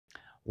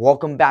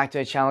Welcome back to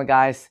the channel,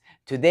 guys.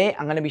 Today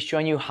I'm going to be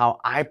showing you how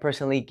I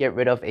personally get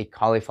rid of a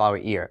cauliflower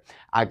ear.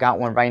 I got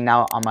one right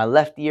now on my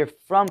left ear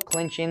from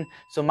clinching,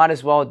 so might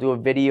as well do a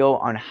video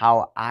on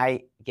how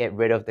I get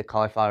rid of the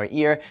cauliflower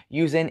ear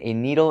using a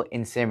needle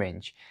and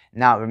syringe.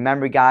 Now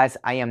remember, guys,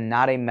 I am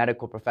not a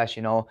medical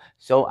professional,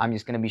 so I'm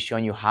just going to be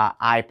showing you how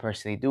I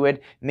personally do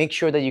it. Make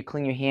sure that you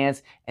clean your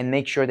hands and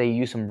make sure that you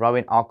use some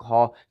rubbing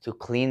alcohol to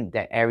clean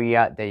the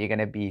area that you're going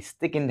to be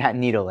sticking that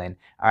needle in.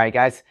 All right,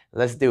 guys,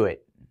 let's do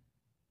it.